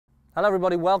Hello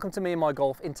everybody, welcome to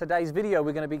Meandmygolf. In today's video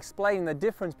we're going to be explaining the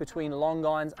difference between long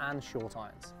irons and short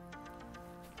irons.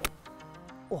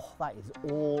 Oh, that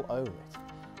is all over it.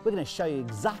 We're going to show you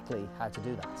exactly how to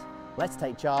do that. Let's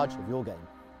take charge of your game.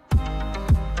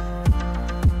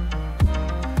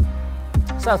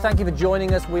 So thank you for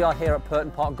joining us. We are here at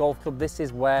Purton Park Golf Club. This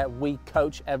is where we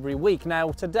coach every week.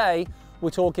 Now today we're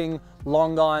talking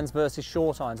long irons versus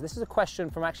short irons. This is a question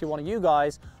from actually one of you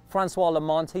guys, Francois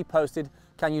Lamont. He posted,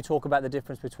 can you talk about the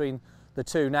difference between the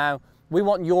two? Now, we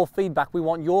want your feedback, we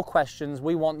want your questions,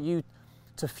 we want you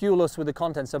to fuel us with the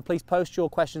content. So please post your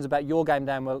questions about your game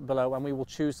down below and we will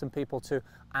choose some people to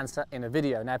answer in a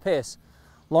video. Now, Pierce,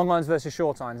 long irons versus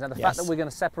short irons. Now, the fact that we're going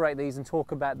to separate these and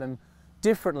talk about them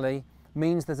differently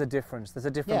means there's a difference. There's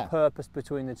a different purpose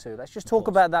between the two. Let's just talk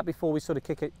about that before we sort of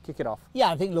kick it off.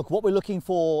 Yeah, I think, look, what we're looking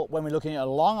for when we're looking at a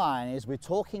long iron is we're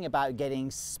talking about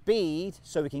getting speed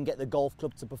so we can get the golf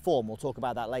club to perform. We'll talk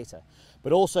about that later.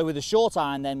 But also with the short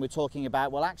iron then we're talking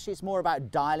about, well, actually it's more about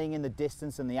dialing in the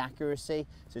distance and the accuracy.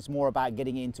 So it's more about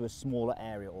getting into a smaller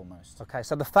area almost. Okay,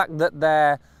 so the fact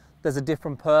that there's a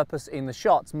different purpose in the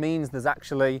shots means there's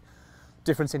actually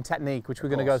difference in technique, which we're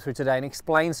going to go through today and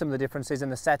explain some of the differences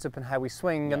in the setup and how we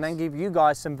swing, and then give you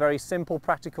guys some very simple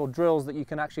practical drills that you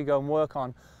can actually go and work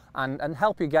on and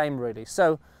help your game really.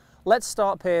 So let's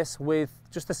start, Pierce, with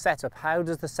just the setup. How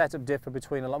does the setup differ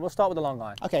between we'll start with the long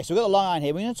iron. Okay, so we've got the long iron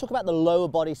here. We're going to talk about the lower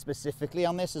body specifically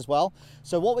on this as well.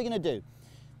 So what we're going to do,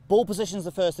 ball position is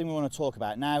the first thing we want to talk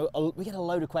about. Now, we get a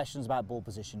load of questions about ball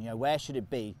position, you know, where should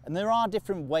it be? And there are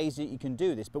different ways that you can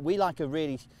do this, but we like a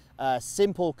really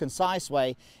simple, concise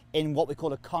way in what we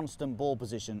call a constant ball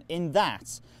position. In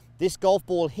that, this golf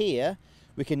ball here,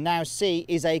 we can now see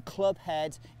is a club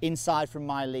head inside from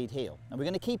my lead heel. And we're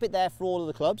going to keep it there for all of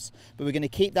the clubs, but we're going to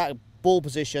keep that ball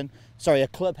position, sorry, a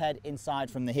club head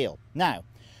inside from the heel. Now,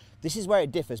 this is where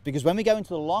it differs, because when we go into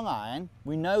the long iron,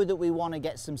 we know that we want to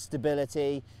get some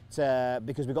stability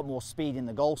because we've got more speed in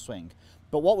the golf swing.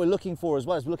 But what we're looking for as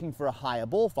well is we're looking for a higher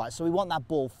ball flight. So we want that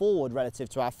ball forward relative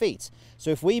to our feet. So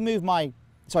if I move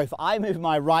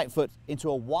my right foot into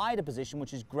a wider position,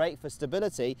 which is great for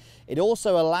stability, it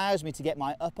also allows me to get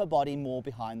my upper body more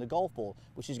behind the golf ball,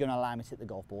 which is going to allow me to hit the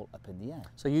golf ball up in the air.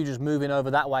 So you just moving over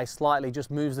that way slightly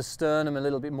just moves the sternum a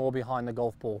little bit more behind the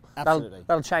golf ball. Absolutely.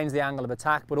 That'll change the angle of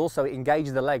attack, but also it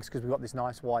engages the legs because we've got this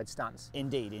nice wide stance.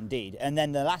 Indeed, indeed. And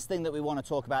then the last thing that we want to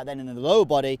talk about then in the lower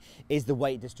body is the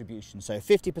weight distribution. So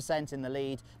 50% in the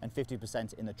lead and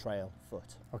 50% in the trail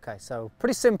foot. Okay, so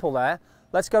pretty simple there.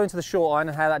 Let's go into the short iron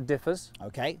and how that differs.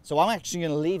 Okay, so I'm actually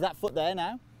going to leave that foot there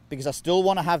now because I still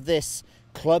want to have this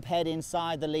club head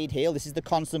inside the lead heel. This is the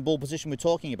constant ball position we're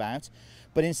talking about.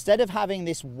 But instead of having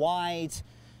this wide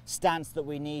stance that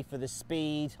we need for the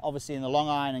speed, obviously in the long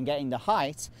iron and getting the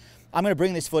height, I'm going to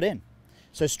bring this foot in.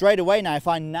 So straight away now, if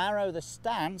I narrow the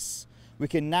stance, we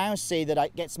can now see that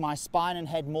it gets my spine and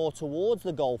head more towards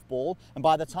the golf ball, and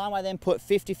by the time I then put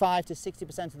 55 to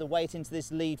 60% of the weight into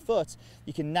this lead foot,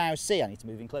 you can now see, I need to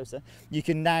move in closer, you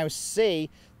can now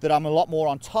see that I'm a lot more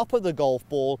on top of the golf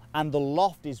ball and the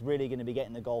loft is really going to be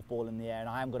getting the golf ball in the air, and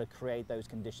I am going to create those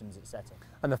conditions at setup.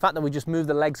 And the fact that we just move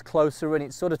the legs closer and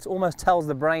it sort of almost tells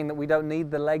the brain that we don't need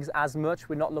the legs as much,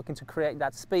 we're not looking to create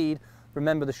that speed.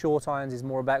 Remember, the short irons is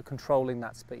more about controlling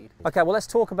that speed. Okay, well, let's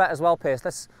talk about as well,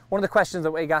 Pierce. One of the questions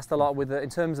that we get asked a lot in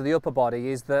terms of the upper body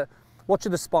is that what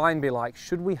should the spine be like?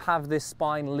 Should we have this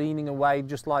spine leaning away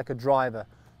just like a driver?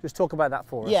 Just talk about that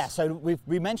for us. Yeah, so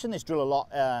we mentioned this drill a lot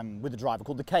with the driver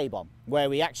called the K-bomb, where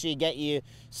we actually get you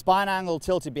spine angle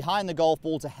tilted behind the golf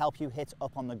ball to help you hit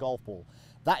up on the golf ball.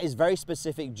 That is very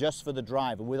specific just for the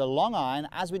driver. With a long iron,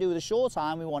 as we do with a short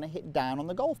iron, we want to hit down on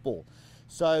the golf ball.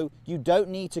 So you don't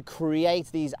need to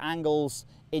create these angles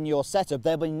in your setup.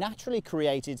 They'll be naturally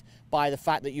created by the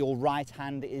fact that your right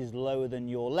hand is lower than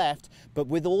your left, but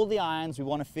with all the irons we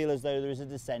want to feel as though there is a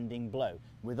descending blow.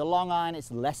 With a long iron it's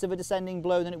less of a descending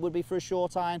blow than it would be for a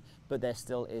short iron, but there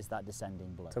still is that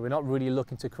descending blow. So we're not really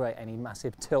looking to create any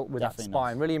massive tilt with that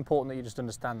spine. Really important that you just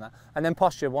understand that. And then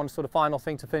posture, one sort of final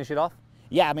thing to finish it off.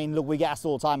 Yeah, I mean, look, we get asked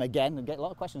all the time again, we get a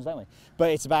lot of questions, don't we?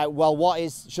 But it's about, well,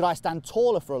 should I stand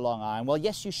taller for a long iron? Well,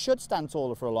 yes, you should stand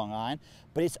taller for a long iron,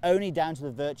 but it's only down to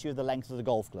the virtue of the length of the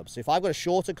golf club. So if I've got a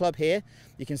shorter club here,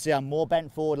 you can see I'm more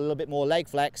bent forward, a little bit more leg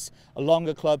flex. A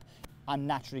longer club, I'm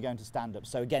naturally going to stand up.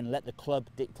 So again, let the club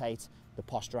dictate the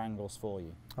posture angles for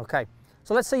you. Okay,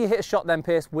 So let's say you hit a shot then,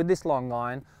 Pierce, with this long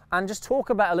iron, and just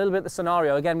talk about a little bit the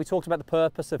scenario. Again, we talked about the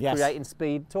purpose of creating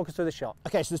speed. Talk us through the shot.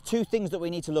 Okay, so there's two things that we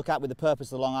need to look at with the purpose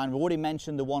of the long iron. We've already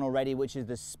mentioned the one already, which is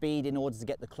the speed in order to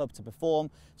get the club to perform.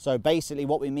 So basically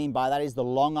what we mean by that is the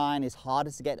long iron is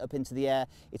harder to get up into the air.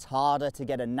 It's harder to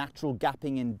get a natural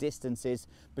gapping in distances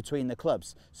between the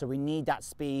clubs. So we need that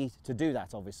speed to do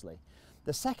that, obviously.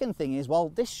 The second thing is, well,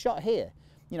 this shot here,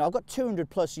 you know, I've got 200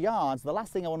 plus yards. The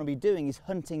last thing I want to be doing is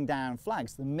hunting down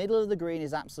flags. The middle of the green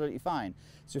is absolutely fine.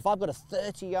 So if I've got a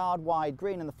 30-yard wide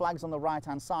green and the flag's on the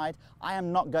right-hand side, I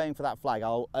am not going for that flag.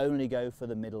 I'll only go for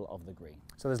the middle of the green.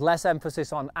 So there's less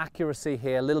emphasis on accuracy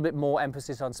here, a little bit more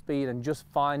emphasis on speed and just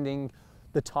finding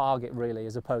the target really,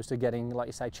 as opposed to getting, like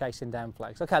you say, chasing down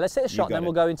flags. Okay, let's hit a shot, then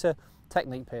we'll go into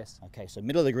technique, Pierce. Okay, so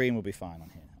middle of the green will be fine on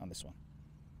here, on this one.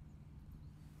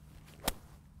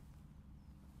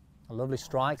 A lovely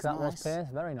strike that was, Pierce.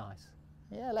 Very nice.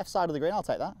 Yeah, left side of the green, I'll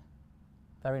take that.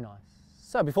 Very nice.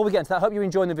 So before we get into that, I hope you're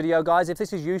enjoying the video, guys. If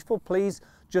this is useful, please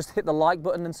just hit the like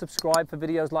button and subscribe for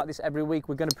videos like this every week.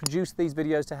 We're going to produce these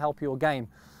videos to help your game.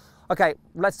 Okay,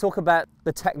 let's talk about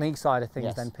the technique side of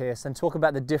things then, Pierce, and talk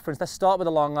about the difference. Let's start with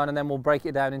the long iron and then we'll break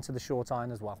it down into the short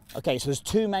iron as well. Okay, so there's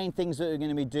two main things that we're going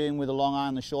to be doing with the long iron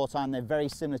and the short iron. They're very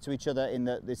similar to each other in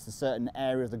that it's a certain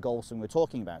area of the golf swing we're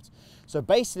talking about. So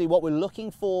basically what we're looking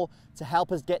for to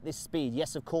help us get this speed,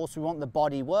 yes, of course, we want the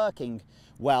body working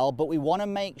well, but we want to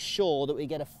make sure that we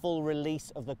get a full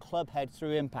release of the club head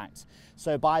through impact.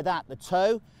 So by that, the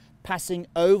toe passing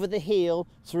over the heel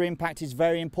through impact is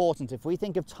very important. If we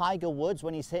think of Tiger Woods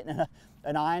when he's hitting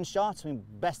an iron shot, I mean,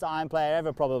 best iron player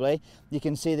ever probably, you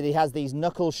can see that he has these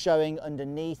knuckles showing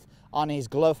underneath on his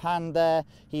glove hand there.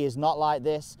 He is not like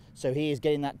this, so he is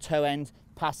getting that toe end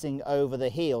passing over the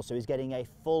heel, so he's getting a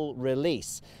full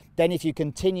release. Then if you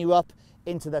continue up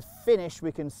into the finish,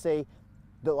 we can see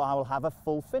that I will have a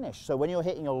full finish. So when you're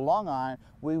hitting a long iron,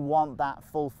 we want that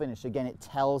full finish. Again, it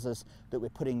tells us that we're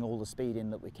putting all the speed in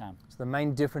that we can. So the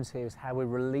main difference here is how we're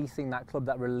releasing that club,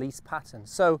 that release pattern.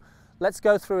 So let's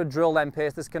go through a drill then,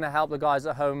 Pierce, that's going to help the guys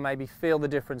at home maybe feel the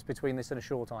difference between this and a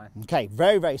short iron. Okay,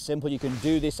 very, very simple. You can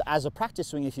do this as a practice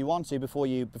swing if you want to before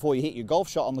you hit your golf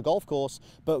shot on the golf course,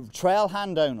 but trail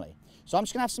hand only. So I'm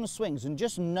just going to have some swings and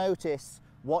just notice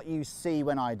what you see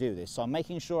when I do this. So I'm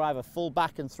making sure I have a full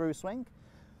back and through swing.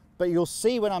 But you'll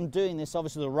see when I'm doing this,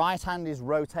 obviously the right hand is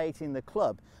rotating the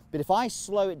club. But if I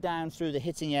slow it down through the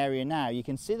hitting area now, you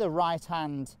can see the right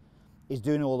hand is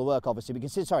doing all the work, obviously. But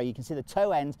you can see the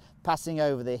toe end passing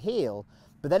over the heel.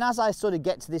 But then as I sort of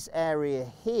get to this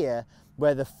area here,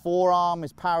 where the forearm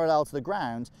is parallel to the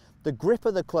ground, the grip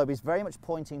of the club is very much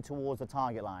pointing towards the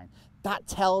target line. That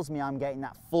tells me I'm getting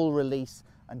that full release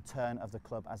and turn of the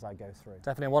club as I go through.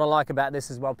 Definitely. What I like about this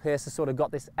as well, Pierce has sort of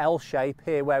got this L shape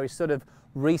here where he's sort of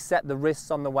reset the wrists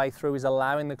on the way through. He's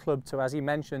allowing the club to, as he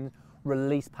mentioned,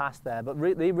 release past there. But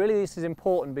really this is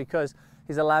important because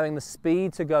he's allowing the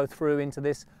speed to go through into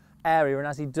this area. And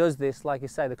as he does this, like you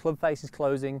say, the club face is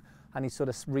closing and he sort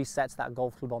of resets that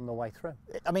golf club on the way through.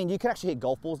 I mean, you can actually hit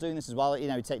golf balls doing this as well. You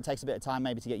know, it takes a bit of time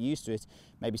maybe to get used to it.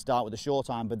 Maybe start with a short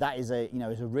iron, but that is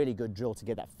it's a really good drill to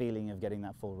get that feeling of getting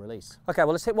that full release. Okay,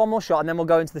 well, let's hit one more shot and then we'll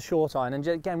go into the short iron. And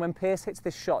again, when Pierce hits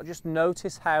this shot, just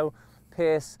notice how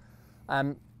Pierce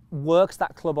works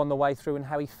that club on the way through and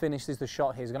how he finishes the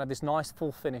shot here. He's going to have this nice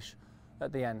full finish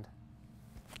at the end.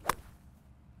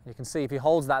 You can see if he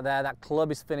holds that there, that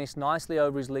club is finished nicely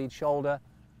over his lead shoulder.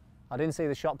 I didn't see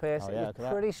the shot, Pierce. Oh, yeah, it was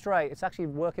pretty straight. It's actually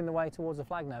working the way towards the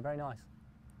flag now. Very nice.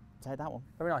 Take that one.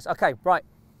 Very nice. Okay, right.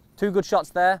 Two good shots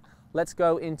there. Let's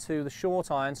go into the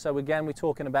short iron. So again, we're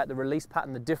talking about the release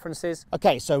pattern, the differences.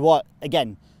 Okay, so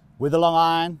again, with the long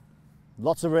iron,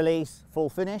 lots of release, full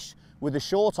finish. With the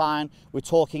short iron, we're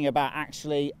talking about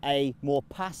actually a more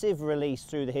passive release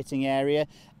through the hitting area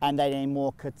and then a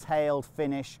more curtailed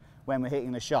finish when we're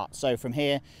hitting the shot. So from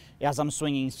here, as I'm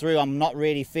swinging through, I'm not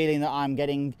really feeling that I'm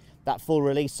getting that full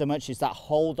release so much. It's that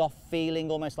hold off feeling,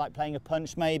 almost like playing a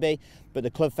punch maybe, but the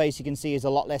club face you can see is a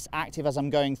lot less active as I'm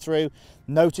going through.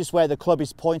 Notice where the club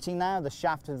is pointing now. The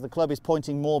shaft of the club is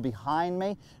pointing more behind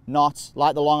me, not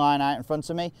like the long iron out in front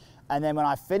of me. And then when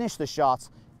I finish the shot,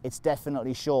 it's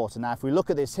definitely short. And now if we look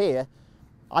at this here,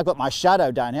 I've got my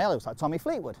shadow down here. It looks like Tommy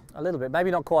Fleetwood. A little bit,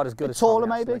 maybe not quite as good as taller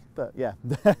Tommy, maybe, but yeah.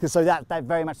 So that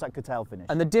very much that curtail finish.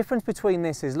 And the difference between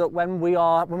this is, look, when we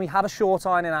have a short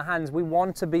iron in our hands, we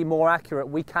want to be more accurate.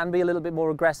 We can be a little bit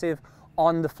more aggressive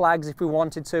on the flags if we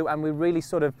wanted to, and we're really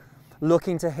sort of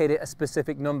looking to hit it a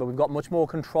specific number. We've got much more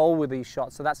control with these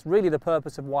shots, so that's really the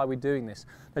purpose of why we're doing this.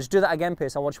 Let's do that again,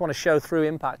 Pierce. I just want to show through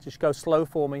impact. Just go slow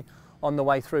for me on the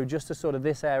way through, just to sort of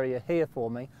this area here for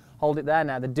me. Hold it there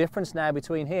now. The difference now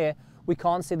between here, we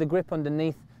can't see the grip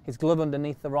underneath his glove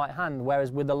underneath the right hand,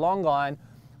 whereas with the long iron,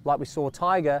 like we saw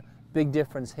Tiger, big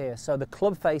difference here. So the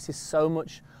club face is so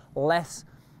much less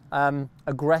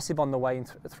aggressive on the way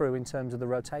through in terms of the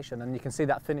rotation, and you can see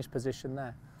that finish position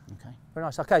there. Okay. Very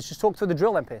nice. Okay, so just talk through the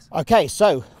drill then, Piers. Okay,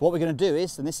 so what we're going to do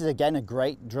is, and this is again a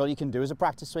great drill you can do as a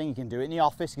practice swing, you can do it in the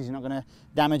office because you're not going to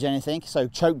damage anything. So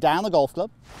choke down the golf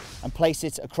club and place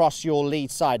it across your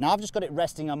lead side. Now I've just got it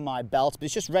resting on my belt, but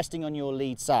it's just resting on your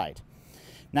lead side.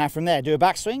 Now from there, do a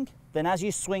backswing. Then as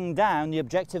you swing down, the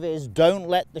objective is don't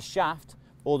let the shaft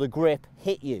or the grip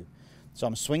hit you. So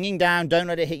I'm swinging down, don't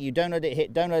let it hit you, don't let it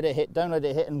hit, don't let it hit, don't let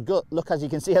it hit, and look, as you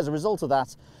can see, as a result of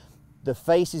that, the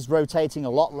face is rotating a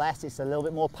lot less, it's a little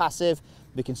bit more passive.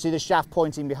 We can see the shaft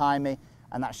pointing behind me,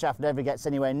 and that shaft never gets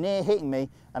anywhere near hitting me,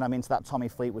 and I'm into that Tommy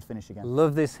Fleetwood finish again.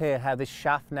 Love this here, how this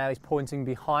shaft now is pointing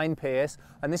behind Piers,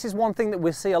 and this is one thing that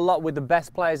we see a lot with the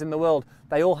best players in the world.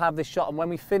 They all have this shot, and when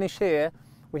we finish here,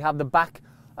 we have the back,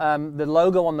 the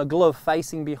logo on the glove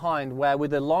facing behind, where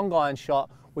with a long iron shot,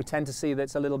 we tend to see that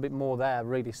it's a little bit more there,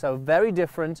 really. So very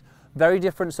different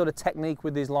sort of technique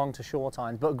with these long to short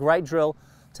irons, but a great drill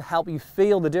to help you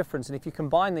feel the difference. And if you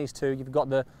combine these two, you've got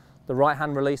the right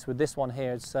hand release with this one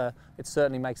here. It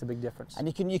certainly makes a big difference. And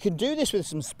you can do this with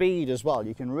some speed as well.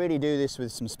 You can really do this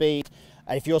with some speed.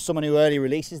 And if you're someone who early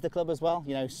releases the club as well,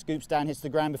 you know, scoops down, hits the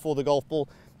ground before the golf ball,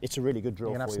 it's a really good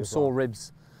drill. You're gonna have have some sore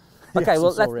ribs. Okay,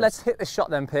 well, let's hit this shot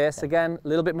then, Piers. Okay. Again, a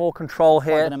little bit more control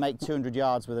here. I'm going to make 200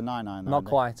 yards with a 9-iron. Not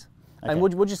quite. Okay. And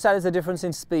would you say there's a difference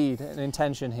in speed and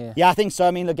intention here? Yeah, I think so.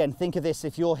 I mean, again, think of this.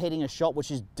 If you're hitting a shot which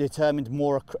is determined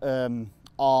more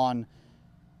on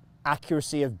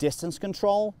accuracy of distance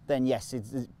control, then yes,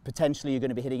 potentially you're going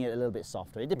to be hitting it a little bit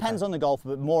softer. It depends on the golfer,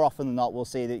 but more often than not, we'll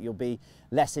see that you'll be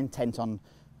less intent on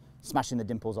smashing the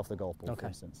dimples off the golf ball, for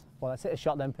instance. Well, let's hit a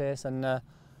shot then, Piers. And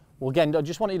well, again, I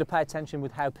just want you to pay attention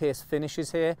with how Piers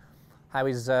finishes here, how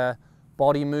his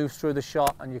body moves through the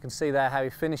shot, and you can see there how he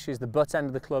finishes. The butt end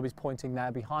of the club is pointing now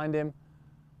behind him.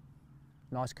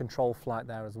 Nice control flight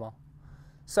there as well.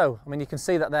 So, I mean, you can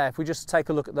see that there. If we just take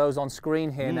a look at those on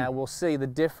screen here now, we'll see the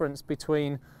difference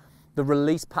between the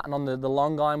release pattern on the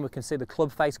long iron. We can see the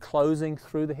club face closing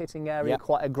through the hitting area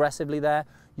quite aggressively there.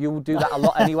 You will do that a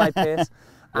lot anyway, Piers.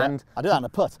 And I do that on a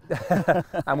putt.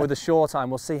 And with the short iron,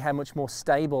 we'll see how much more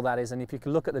stable that is. And if you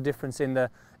can look at the difference in the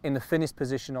finish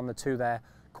position on the two there,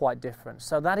 quite different.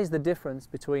 So that is the difference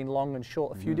between long and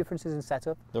short. A few differences in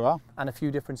setup. There are. And a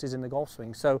few differences in the golf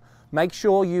swing. So make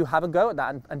sure you have a go at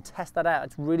that and test that out.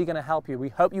 It's really going to help you. We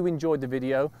hope you enjoyed the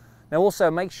video. Now also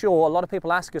make sure, a lot of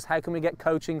people ask us, how can we get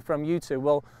coaching from you two?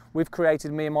 Well, we've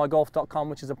created Meandmygolf.com,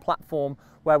 which is a platform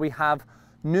where we have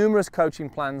numerous coaching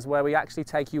plans where we actually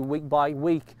take you week by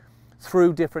week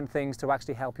through different things to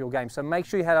actually help your game. So make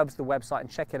sure you head over to the website and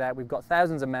check it out. We've got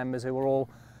thousands of members who are all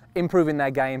improving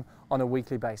their game on a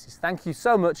weekly basis. Thank you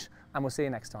so much, and we'll see you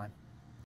next time.